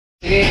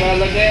Sige,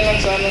 palagay lang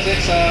sa ano sir,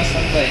 sa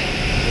standby.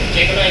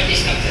 Check ko lang yung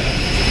discount sir.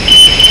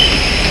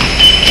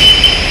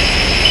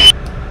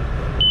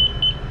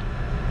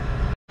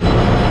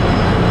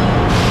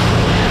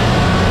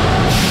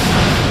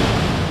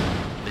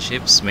 The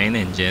ship's main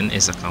engine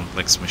is a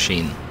complex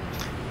machine.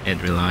 It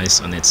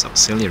relies on its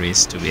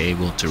auxiliaries to be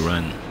able to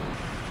run.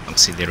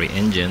 Auxiliary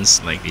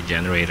engines like the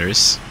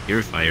generators,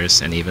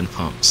 purifiers, and even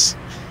pumps.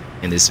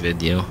 In this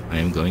video,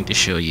 I am going to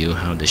show you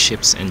how the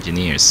ship's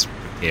engineers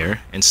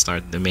prepare and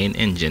start the main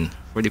engine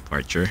for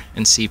departure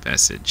and sea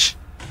passage.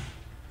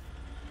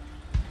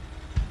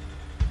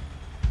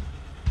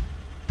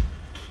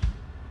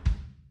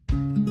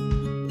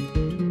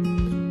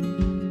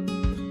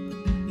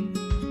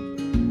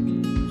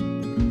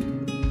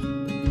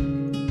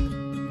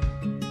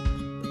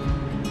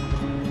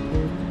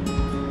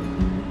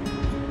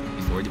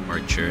 Before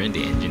departure,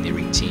 the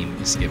engineering team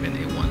is given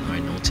a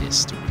 1-hour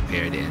notice to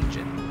prepare the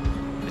engine.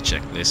 The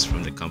checklist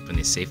from the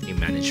company's safety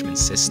management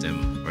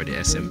system, or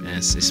the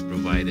SMS, is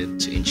provided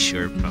to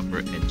ensure proper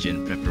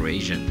engine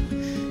preparation.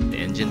 The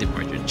engine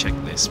departure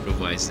checklist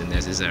provides the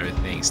necessary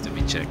things to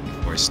be checked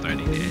before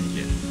starting the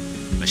engine,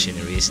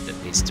 machineries that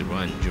needs to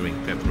run during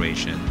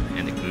preparation,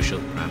 and the crucial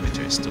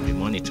parameters to be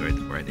monitored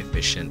for an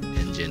efficient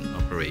engine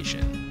operation.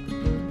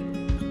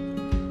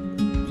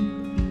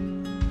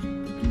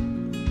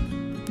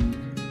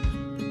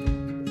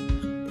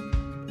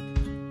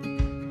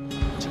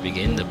 To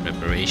begin the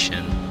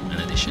preparation, an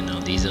additional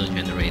diesel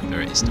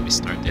generator is to be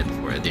started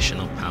for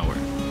additional power.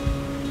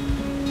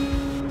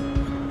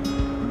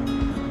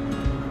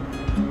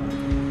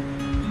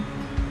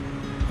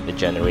 The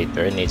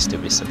generator needs to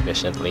be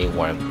sufficiently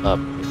warmed up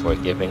before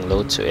giving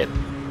load to it.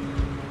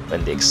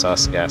 When the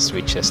exhaust gas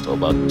reaches to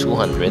about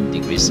 200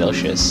 degrees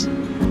Celsius,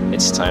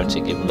 it's time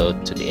to give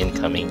load to the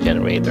incoming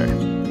generator.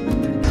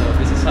 So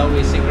this is how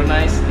we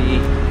synchronize the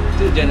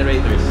two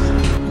generators.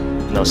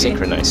 Now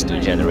synchronize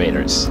two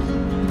generators.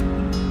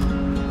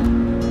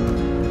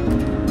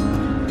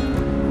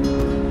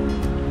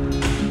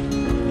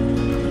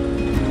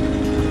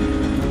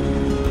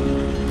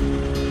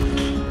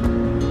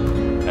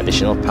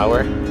 Additional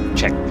power,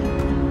 check.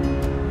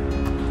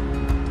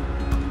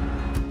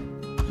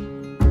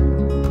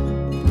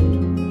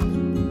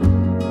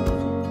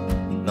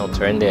 Now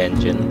turn the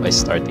engine by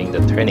starting the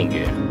turning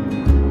gear.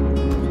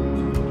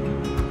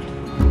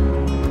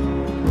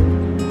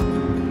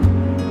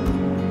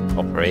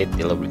 Operate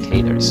the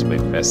lubricators by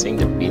pressing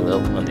the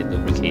preload on the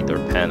lubricator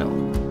panel.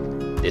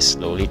 This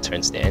slowly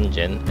turns the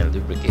engine and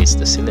lubricates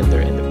the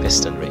cylinder and the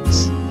piston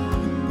rings.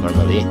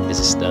 Normally, this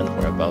is done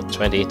for about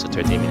 20 to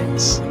 30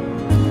 minutes.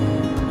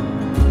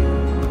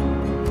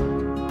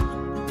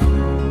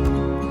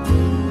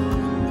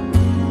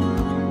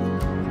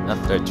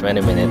 After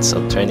 20 minutes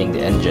of turning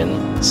the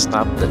engine,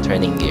 stop the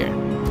turning gear.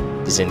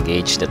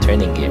 Disengage the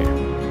turning gear.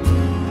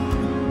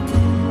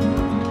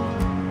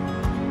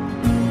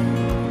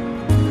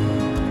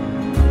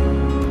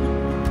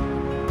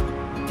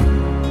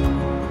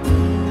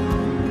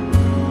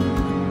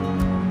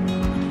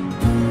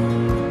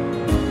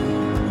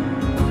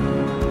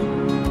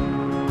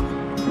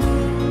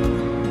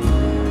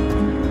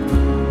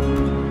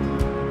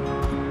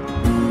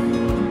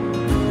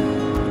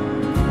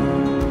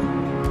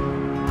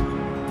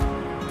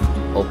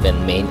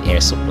 Open main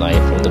air supply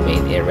from the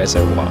main air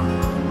reservoir.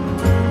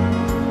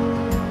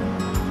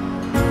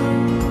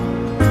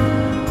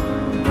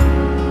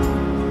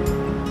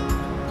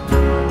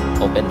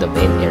 Open the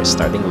main air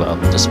starting valve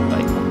to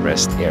supply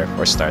compressed air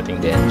for starting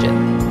the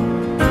engine.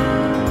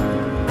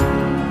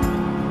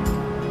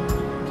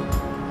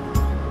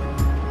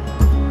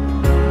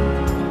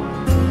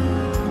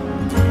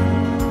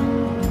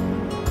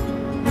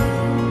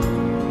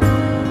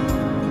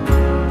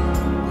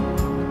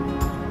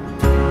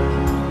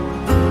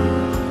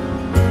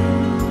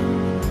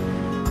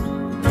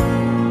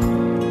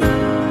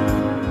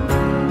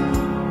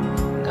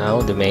 Now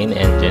the main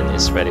engine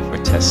is ready for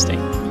testing.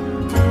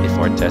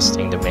 Before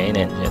testing the main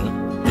engine,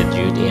 the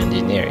duty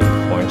engineer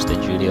informs the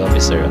duty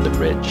officer on the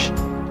bridge.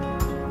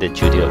 The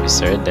duty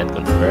officer then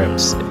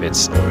confirms if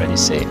it's already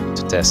safe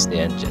to test the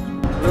engine.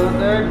 Hello,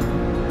 third.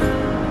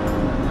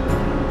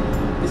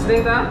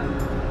 Listening na?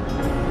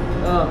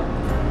 Oh.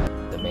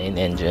 The main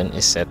engine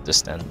is set to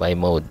standby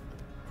mode.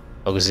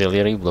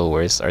 Auxiliary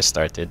blowers are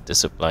started to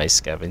supply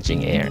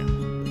scavenging air.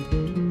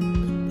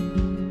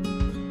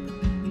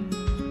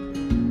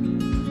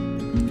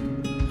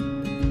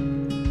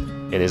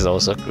 It is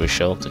also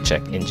crucial to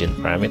check engine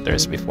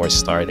parameters before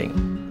starting.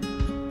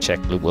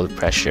 Check lube oil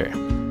pressure,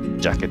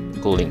 jacket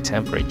cooling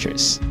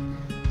temperatures,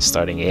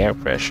 starting air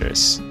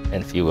pressures,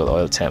 and fuel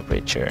oil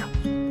temperature.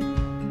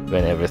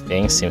 When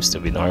everything seems to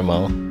be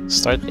normal,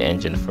 start the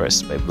engine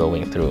first by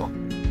blowing through.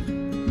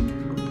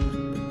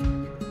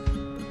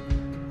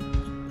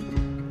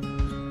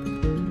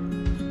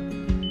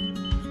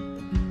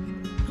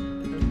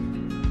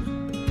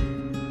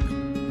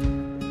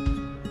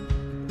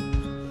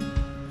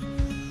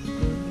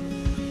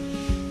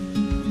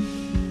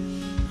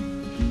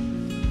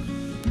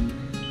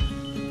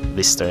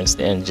 This turns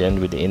the engine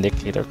with the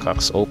indicator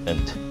cocks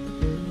opened.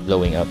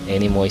 blowing up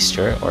any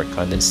moisture or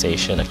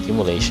condensation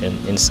accumulation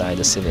inside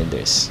the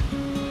cylinders.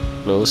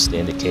 Close the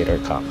indicator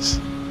cocks.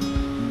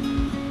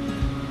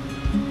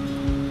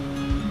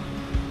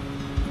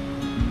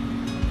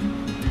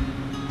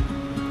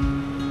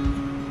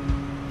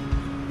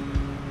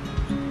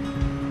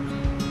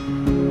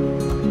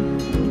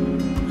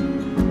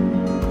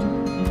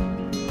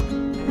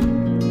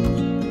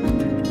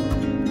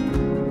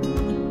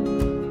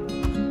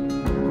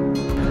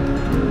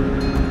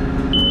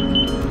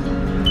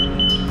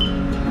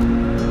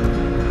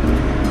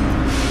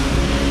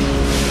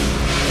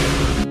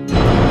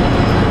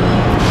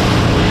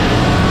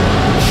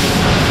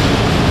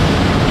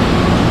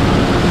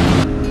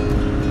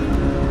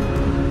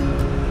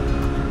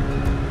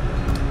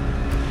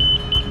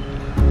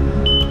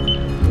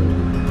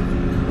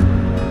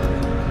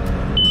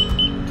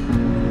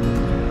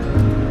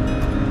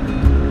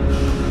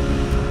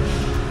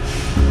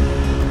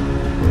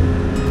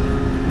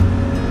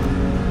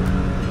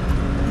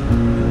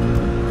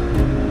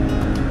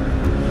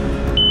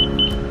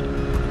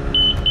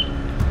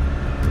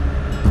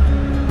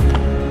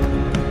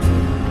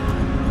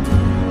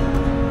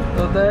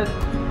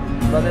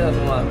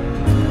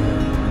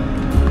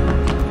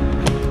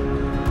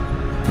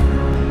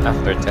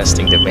 After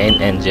testing the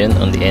main engine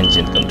on the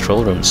engine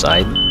control room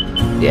side,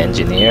 the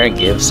engineer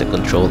gives the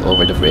control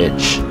over the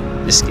bridge.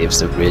 This gives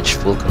the bridge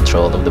full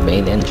control of the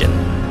main engine.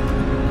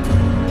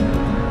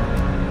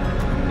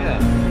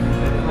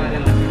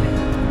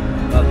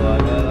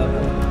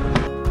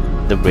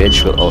 The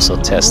bridge will also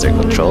test their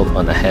control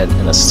on a head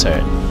and a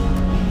stern.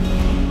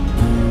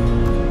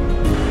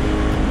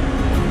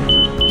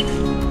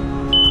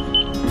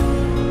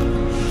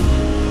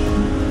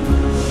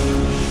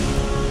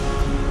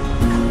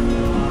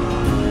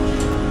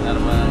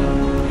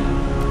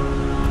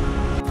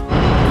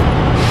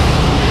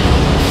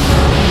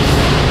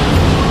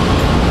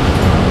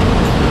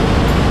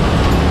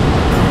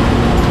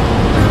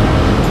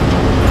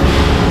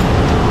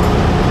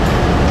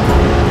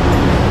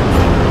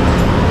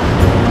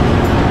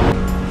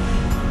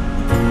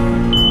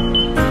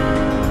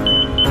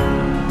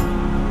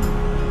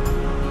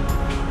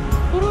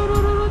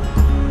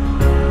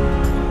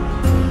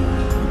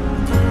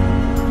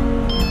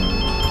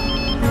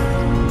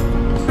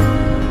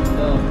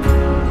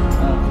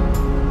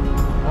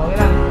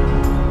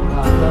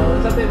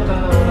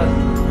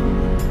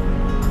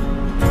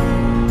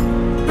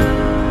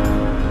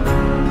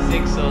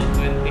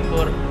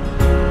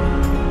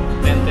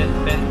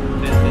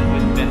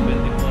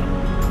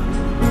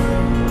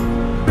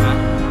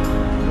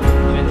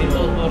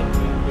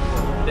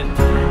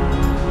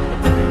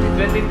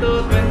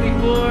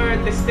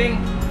 Testing.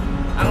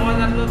 Ang one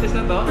notice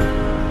na to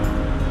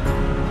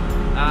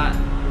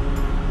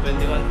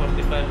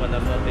 21:45 one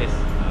notice.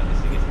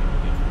 Sige.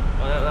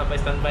 Wala pa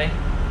standby.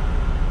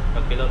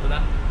 Pag piloto na.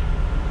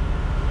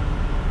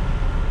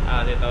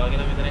 Di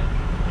tawagin namin ito rin.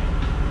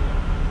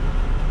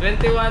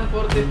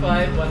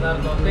 21:45 one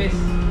hour notice.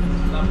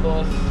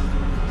 Tapos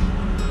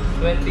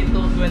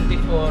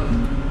 22:24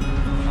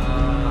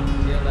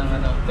 yun lang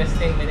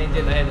testing, manage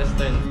it ahead of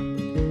stern.